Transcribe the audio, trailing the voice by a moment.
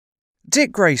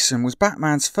Dick Grayson was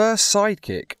Batman's first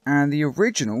sidekick and the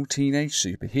original teenage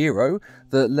superhero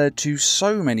that led to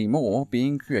so many more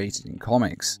being created in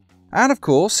comics. And of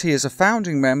course, he is a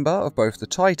founding member of both the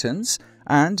Titans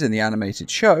and, in the animated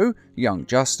show, Young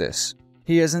Justice.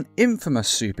 He is an infamous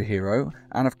superhero,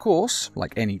 and of course,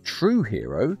 like any true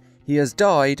hero, he has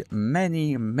died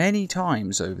many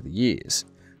times over the years.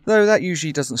 Though that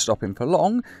usually doesn't stop him for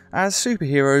long, as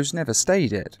superheroes never stay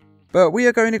dead. But we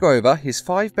are going to go over his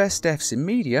 5 best deaths in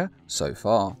media so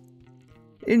far.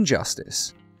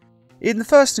 Injustice. In the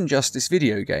first Injustice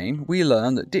video game, we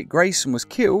learn that Dick Grayson was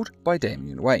killed by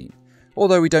Damian Wayne,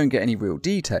 although we don't get any real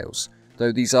details,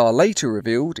 though these are later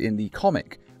revealed in the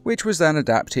comic, which was then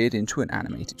adapted into an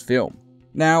animated film.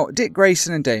 Now, Dick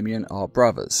Grayson and Damian are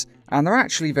brothers, and they're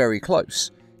actually very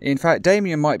close. In fact,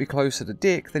 Damian might be closer to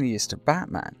Dick than he is to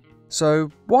Batman.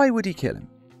 So why would he kill him?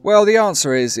 Well, the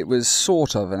answer is it was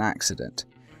sort of an accident.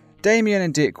 Damian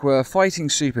and Dick were fighting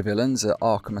supervillains at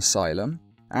Arkham Asylum,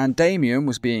 and Damian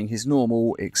was being his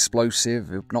normal, explosive,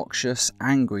 obnoxious,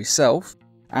 angry self,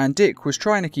 and Dick was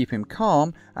trying to keep him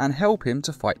calm and help him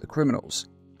to fight the criminals.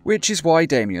 Which is why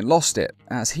Damian lost it,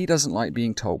 as he doesn't like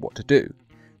being told what to do.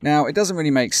 Now, it doesn't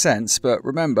really make sense, but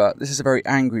remember, this is a very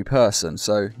angry person,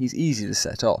 so he's easy to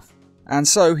set off. And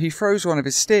so he throws one of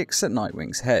his sticks at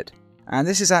Nightwing's head. And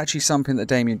this is actually something that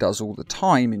Damian does all the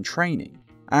time in training.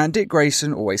 And Dick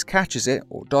Grayson always catches it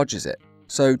or dodges it.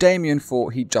 So Damian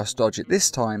thought he'd just dodge it this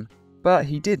time, but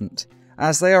he didn't,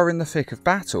 as they are in the thick of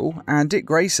battle and Dick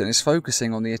Grayson is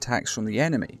focusing on the attacks from the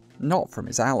enemy, not from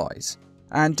his allies.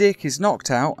 And Dick is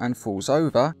knocked out and falls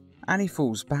over, and he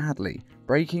falls badly,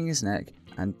 breaking his neck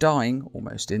and dying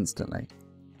almost instantly.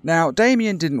 Now,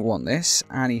 Damian didn't want this,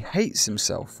 and he hates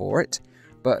himself for it,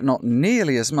 but not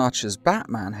nearly as much as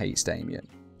Batman hates Damian.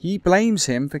 He blames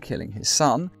him for killing his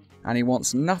son, and he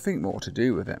wants nothing more to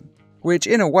do with him. Which,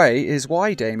 in a way, is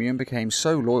why Damian became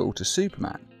so loyal to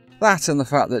Superman. That and the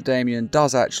fact that Damian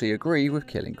does actually agree with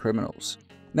killing criminals.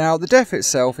 Now, the death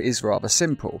itself is rather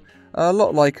simple, a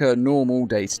lot like a normal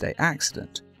day-to-day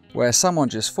accident, where someone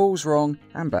just falls wrong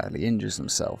and badly injures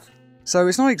themselves. So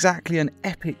it's not exactly an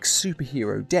epic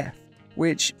superhero death,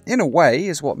 which, in a way,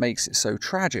 is what makes it so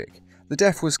tragic. The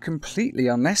death was completely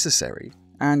unnecessary,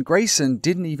 and Grayson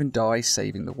didn't even die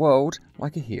saving the world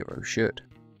like a hero should.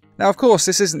 Now, of course,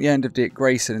 this isn't the end of Dick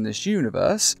Grayson in this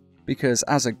universe, because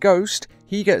as a ghost,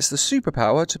 he gets the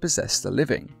superpower to possess the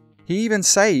living. He even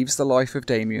saves the life of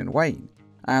Damian Wayne,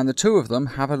 and the two of them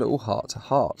have a little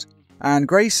heart-to-heart. And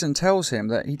Grayson tells him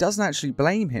that he doesn't actually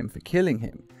blame him for killing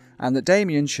him, and that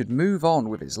Damian should move on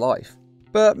with his life,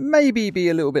 but maybe be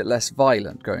a little bit less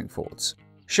violent going forwards.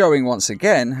 Showing once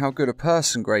again how good a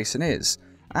person Grayson is,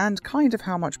 and kind of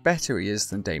how much better he is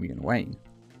than Damian Wayne.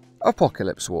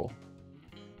 Apocalypse War.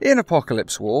 In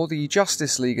Apocalypse War, the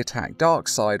Justice League attack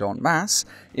Darkseid en masse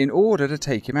in order to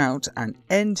take him out and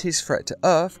end his threat to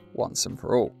Earth once and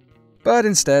for all. But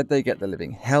instead they get the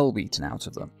living hell beaten out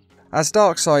of them, as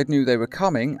Darkseid knew they were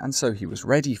coming and so he was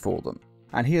ready for them,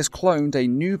 and he has cloned a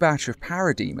new batch of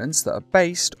parademons that are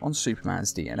based on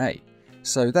Superman's DNA,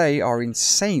 so they are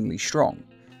insanely strong.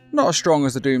 Not as strong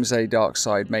as the Doomsday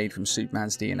Darkseid made from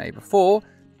Superman's DNA before,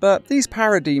 but these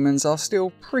parademons are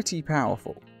still pretty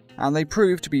powerful, and they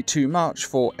prove to be too much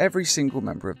for every single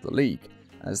member of the League,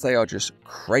 as they are just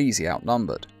crazy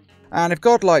outnumbered. And if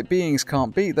godlike beings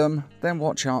can't beat them, then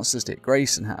what chance does Dick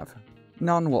Grayson have?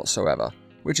 None whatsoever,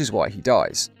 which is why he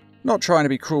dies. Not trying to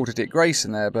be cruel to Dick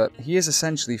Grayson there, but he is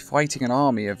essentially fighting an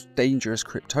army of dangerous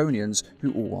Kryptonians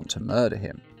who all want to murder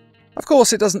him. Of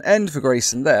course, it doesn't end for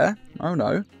Grayson there, oh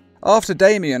no. After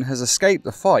Damian has escaped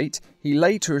the fight, he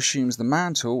later assumes the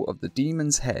mantle of the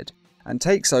Demon's Head and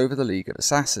takes over the League of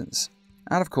Assassins.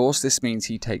 And of course this means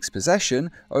he takes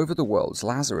possession over the world's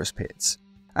Lazarus Pits.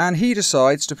 And he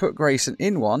decides to put Grayson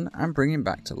in one and bring him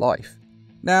back to life.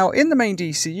 Now, in the main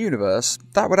DC universe,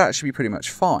 that would actually be pretty much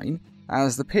fine,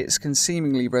 as the pits can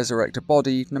seemingly resurrect a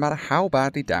body no matter how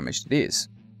badly damaged it is.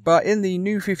 But in the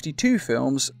New 52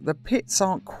 films, the pits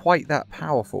aren't quite that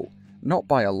powerful, not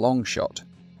by a long shot.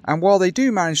 And while they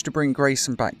do manage to bring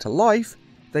Grayson back to life,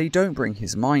 they don't bring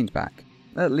his mind back,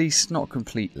 at least not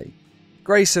completely.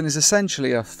 Grayson is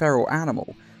essentially a feral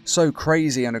animal, so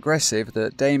crazy and aggressive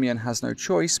that Damian has no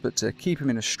choice but to keep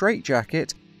him in a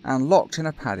straitjacket and locked in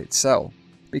a padded cell,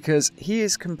 because he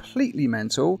is completely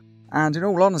mental, and in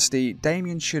all honesty,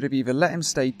 Damian should have either let him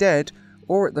stay dead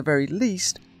or at the very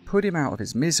least put him out of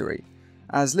his misery,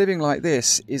 as living like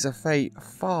this is a fate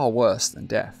far worse than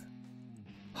death.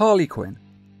 Harley Quinn.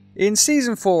 In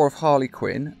Season 4 of Harley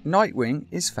Quinn, Nightwing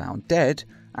is found dead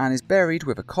and is buried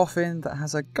with a coffin that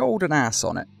has a golden ass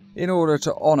on it, in order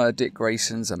to honour Dick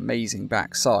Grayson's amazing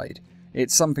backside,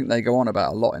 It's something they go on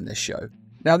about a lot in this show.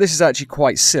 Now this is actually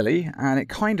quite silly, and it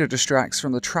kind of distracts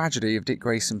from the tragedy of Dick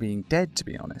Grayson being dead, to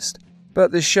be honest.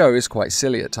 But this show is quite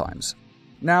silly at times.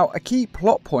 Now a key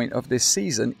plot point of this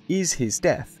season is his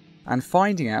death, and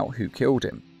finding out who killed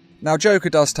him. Now Joker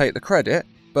does take the credit,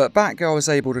 but Batgirl is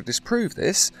able to disprove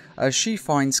this as she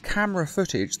finds camera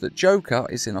footage that Joker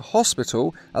is in a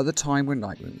hospital at the time when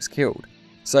Nightwing was killed.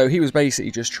 So he was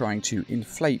basically just trying to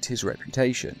inflate his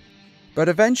reputation. But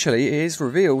eventually it is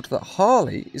revealed that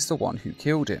Harley is the one who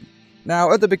killed him.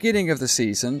 Now at the beginning of the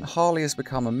season, Harley has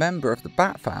become a member of the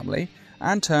Bat family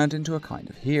and turned into a kind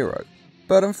of hero.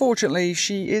 But unfortunately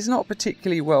she is not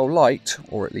particularly well liked,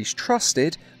 or at least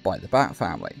trusted, by the Bat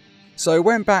family. So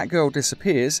when Batgirl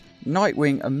disappears,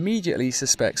 Nightwing immediately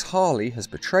suspects Harley has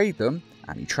betrayed them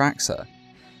and he tracks her.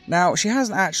 Now she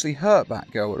hasn't actually hurt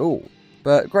Batgirl at all,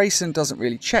 but Grayson doesn't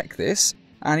really check this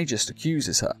and he just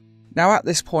accuses her. Now at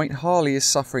this point Harley is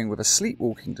suffering with a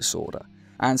sleepwalking disorder,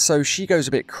 and so she goes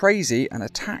a bit crazy and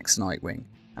attacks Nightwing,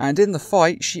 and in the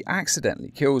fight she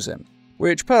accidentally kills him,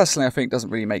 which personally I think doesn't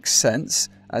really make sense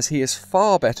as he is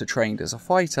far better trained as a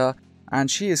fighter and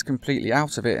she is completely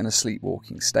out of it in a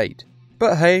sleepwalking state.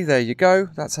 But hey, there you go,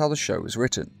 that's how the show was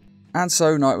written. And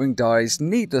so Nightwing dies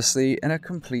needlessly in a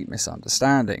complete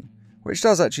misunderstanding, which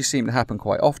does actually seem to happen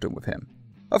quite often with him.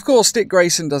 Of course, Dick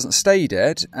Grayson doesn't stay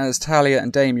dead, as Talia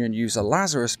and Damian use a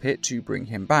Lazarus pit to bring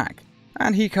him back,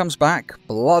 and he comes back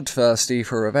bloodthirsty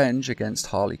for revenge against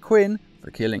Harley Quinn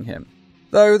for killing him.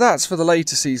 Though that's for the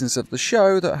later seasons of the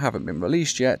show that haven't been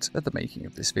released yet at the making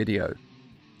of this video.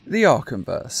 The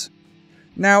Arkhamverse.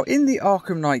 Now in the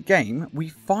Arkham Knight game, we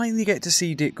finally get to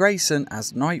see Dick Grayson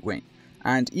as Nightwing,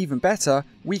 and even better,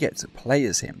 we get to play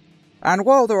as him. And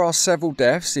while there are several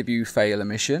deaths if you fail a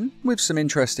mission, with some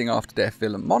interesting after-death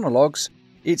villain monologues,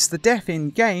 it's the death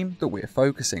in-game that we're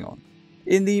focusing on.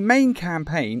 In the main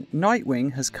campaign,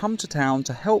 Nightwing has come to town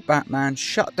to help Batman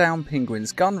shut down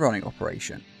Penguin's gun-running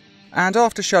operation. And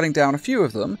after shutting down a few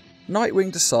of them,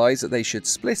 Nightwing decides that they should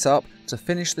split up to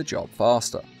finish the job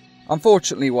faster.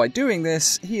 Unfortunately, while doing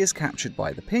this, he is captured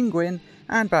by the Penguin,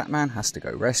 and Batman has to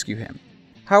go rescue him.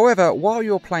 However, while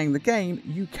you're playing the game,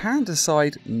 you can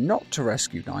decide not to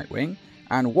rescue Nightwing,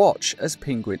 and watch as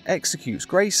Penguin executes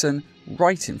Grayson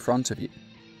right in front of you.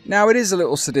 Now it is a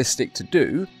little sadistic to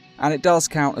do, and it does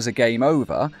count as a game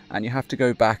over, and you have to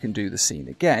go back and do the scene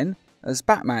again, as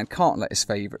Batman can't let his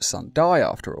favourite son die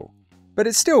after all. But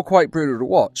it's still quite brutal to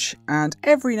watch, and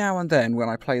every now and then when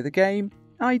I play the game,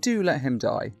 I do let him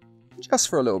die. Just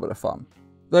for a little bit of fun.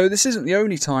 Though this isn't the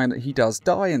only time that he does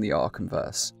die in the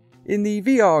Arkhamverse. In the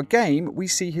VR game, we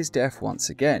see his death once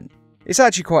again. It's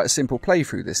actually quite a simple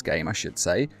playthrough this game, I should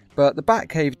say, but the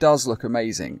Batcave does look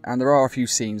amazing, and there are a few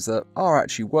scenes that are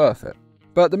actually worth it.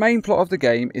 But the main plot of the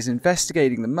game is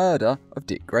investigating the murder of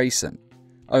Dick Grayson,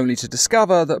 only to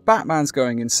discover that Batman's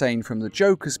going insane from the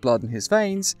Joker's blood in his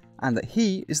veins, and that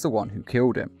he is the one who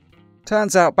killed him.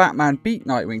 Turns out Batman beat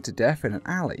Nightwing to death in an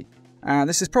alley, and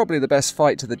this is probably the best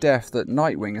fight to the death that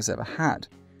Nightwing has ever had.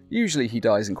 Usually he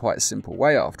dies in quite a simple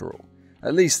way after all.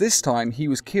 At least this time he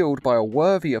was killed by a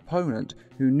worthy opponent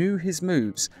who knew his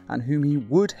moves and whom he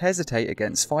would hesitate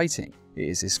against fighting. It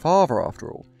is his father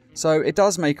after all, so it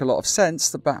does make a lot of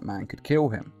sense that Batman could kill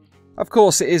him. Of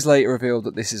course it is later revealed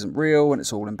that this isn't real and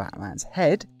it's all in Batman's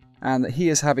head, and that he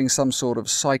is having some sort of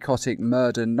psychotic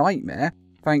murder nightmare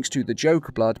thanks to the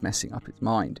Joker blood messing up his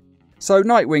mind. So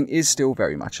Nightwing is still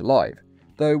very much alive,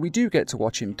 though we do get to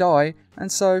watch him die,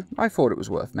 and so I thought it was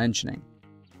worth mentioning.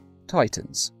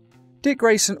 Titans. Dick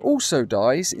Grayson also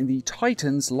dies in the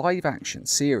Titans live-action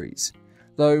series,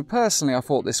 though personally I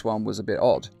thought this one was a bit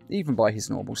odd, even by his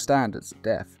normal standards of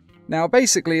death. Now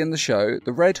basically in the show,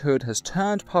 the Red Hood has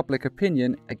turned public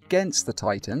opinion against the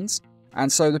Titans,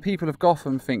 and so the people of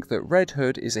Gotham think that Red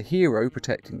Hood is a hero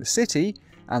protecting the city,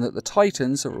 and that the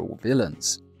Titans are all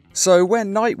villains. So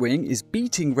when Nightwing is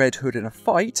beating Red Hood in a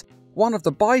fight, one of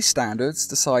the bystanders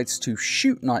decides to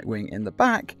shoot Nightwing in the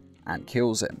back and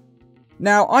kills him.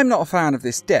 Now I'm not a fan of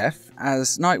this death,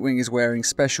 as Nightwing is wearing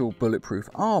special bulletproof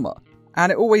armour,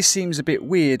 and it always seems a bit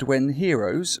weird when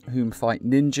heroes, whom fight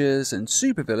ninjas and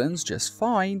supervillains just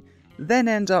fine, then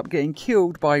end up getting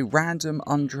killed by random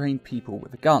untrained people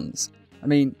with guns. I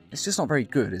mean, it's just not very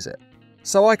good, is it?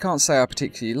 So I can't say I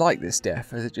particularly like this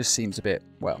death, as it just seems a bit,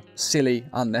 well, silly,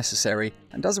 unnecessary,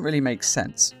 and doesn't really make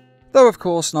sense. Though of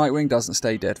course Nightwing doesn't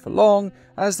stay dead for long,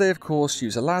 as they of course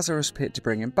use a Lazarus pit to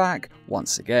bring him back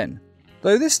once again.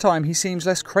 Though this time he seems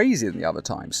less crazy than the other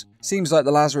times. Seems like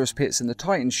the Lazarus pits in the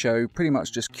Titans show pretty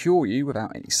much just cure you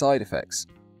without any side effects.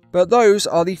 But those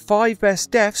are the 5 best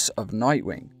deaths of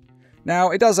Nightwing. Now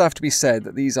it does have to be said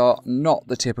that these are not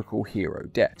the typical hero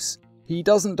deaths. He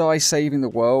doesn't die saving the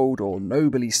world or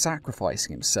nobly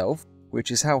sacrificing himself, which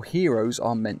is how heroes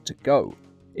are meant to go.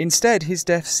 Instead, his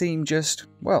deaths seem just,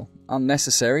 well,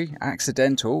 unnecessary,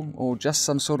 accidental, or just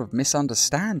some sort of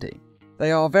misunderstanding.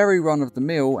 They are very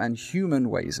run-of-the-mill and human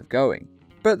ways of going.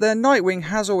 But then Nightwing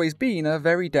has always been a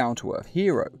very down-to-earth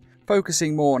hero,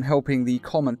 focusing more on helping the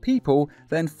common people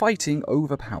than fighting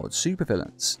overpowered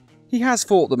supervillains. He has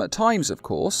fought them at times, of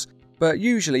course, but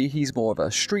usually he's more of a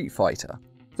street fighter.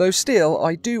 Though still,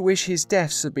 I do wish his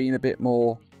deaths had been a bit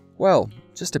more, well,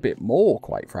 just a bit more,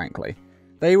 quite frankly.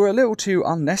 They were a little too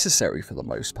unnecessary for the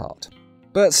most part.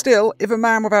 But still, if a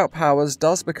man without powers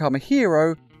does become a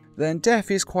hero, then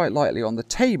death is quite likely on the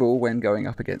table when going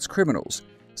up against criminals.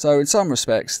 So in some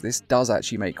respects, this does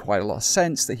actually make quite a lot of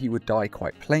sense that he would die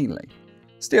quite plainly.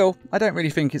 Still, I don't really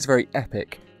think it's very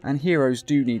epic, and heroes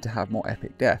do need to have more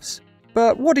epic deaths.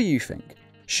 But what do you think?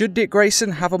 Should Dick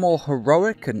Grayson have a more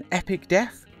heroic and epic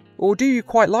death? Or do you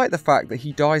quite like the fact that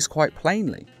he dies quite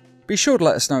plainly? Be sure to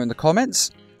let us know in the comments,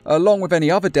 along with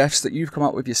any other deaths that you've come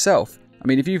up with yourself. I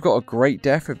mean, if you've got a great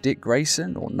death of Dick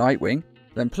Grayson or Nightwing,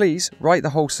 then please write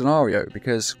the whole scenario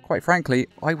because, quite frankly,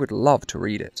 I would love to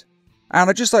read it. And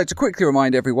I'd just like to quickly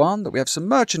remind everyone that we have some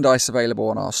merchandise available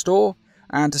on our store,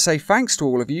 and to say thanks to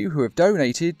all of you who have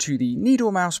donated to the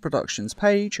Needle Mouse Productions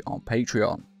page on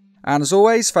Patreon. And as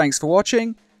always, thanks for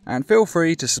watching, and feel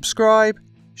free to subscribe,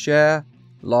 share,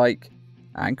 like,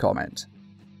 and comment.